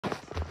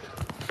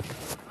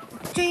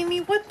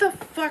Jamie, what the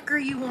fuck are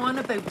you on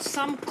about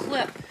some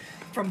clip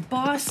from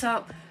Boss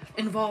Up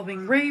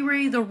involving Ray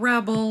Ray the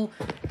Rebel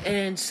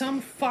and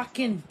some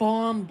fucking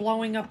bomb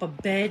blowing up a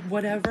bed,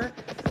 whatever?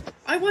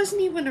 I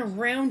wasn't even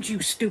around, you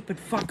stupid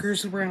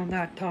fuckers, around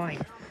that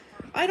time.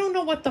 I don't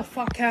know what the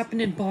fuck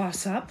happened in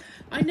Boss Up.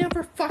 I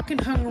never fucking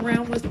hung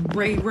around with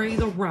Ray Ray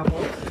the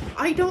Rebel.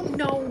 I don't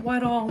know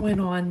what all went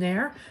on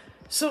there.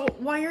 So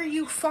why are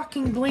you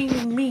fucking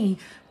blaming me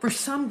for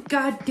some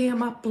goddamn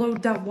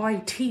upload that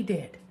YT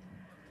did?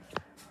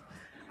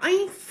 I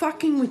ain't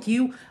fucking with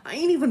you. I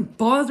ain't even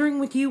bothering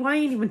with you. I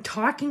ain't even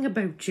talking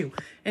about you.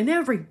 And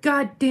every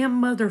goddamn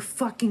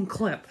motherfucking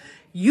clip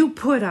you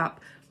put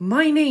up,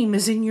 my name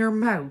is in your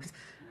mouth.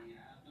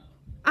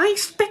 I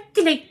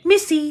speculate,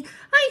 Missy.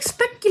 I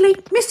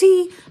speculate,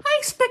 Missy. I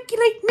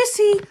speculate,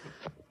 Missy.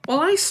 Well,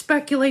 I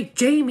speculate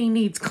Jamie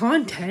needs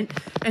content,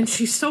 and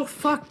she's so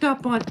fucked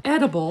up on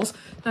edibles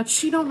that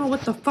she don't know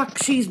what the fuck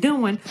she's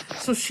doing,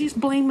 so she's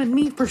blaming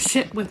me for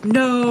shit with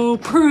no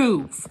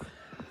proof.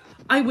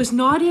 I was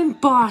not in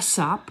Boss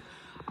Up.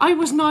 I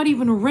was not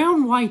even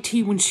around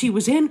YT when she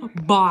was in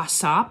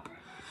Boss Up.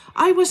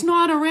 I was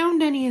not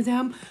around any of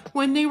them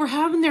when they were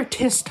having their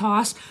tis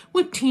toss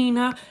with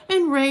Tina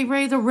and Ray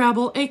Ray the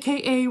Rebel,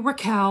 aka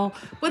Raquel,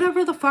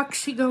 whatever the fuck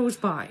she goes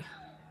by.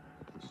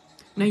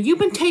 Now, you've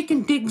been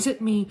taking digs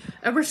at me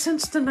ever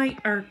since the night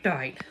Art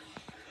died.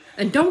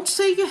 And don't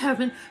say you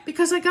haven't,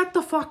 because I got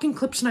the fucking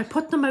clips and I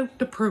put them out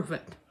to prove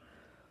it.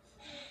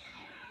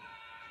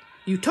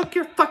 You took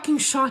your fucking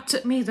shots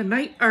at me the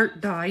night Art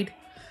died.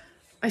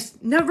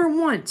 Never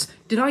once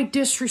did I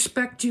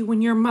disrespect you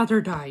when your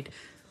mother died.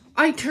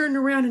 I turned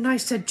around and I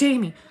said,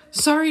 Jamie,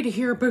 sorry to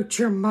hear about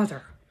your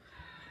mother.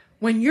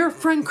 When your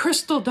friend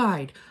Crystal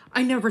died,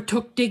 I never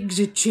took digs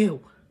at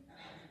you.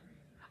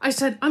 I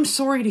said, I'm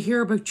sorry to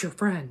hear about your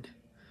friend.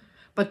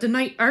 But the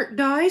night Art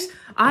dies,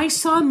 I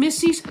saw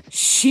Missy's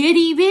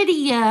shitty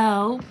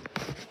video.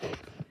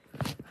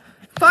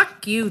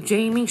 Fuck you,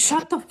 Jamie.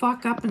 Shut the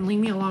fuck up and leave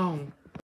me alone.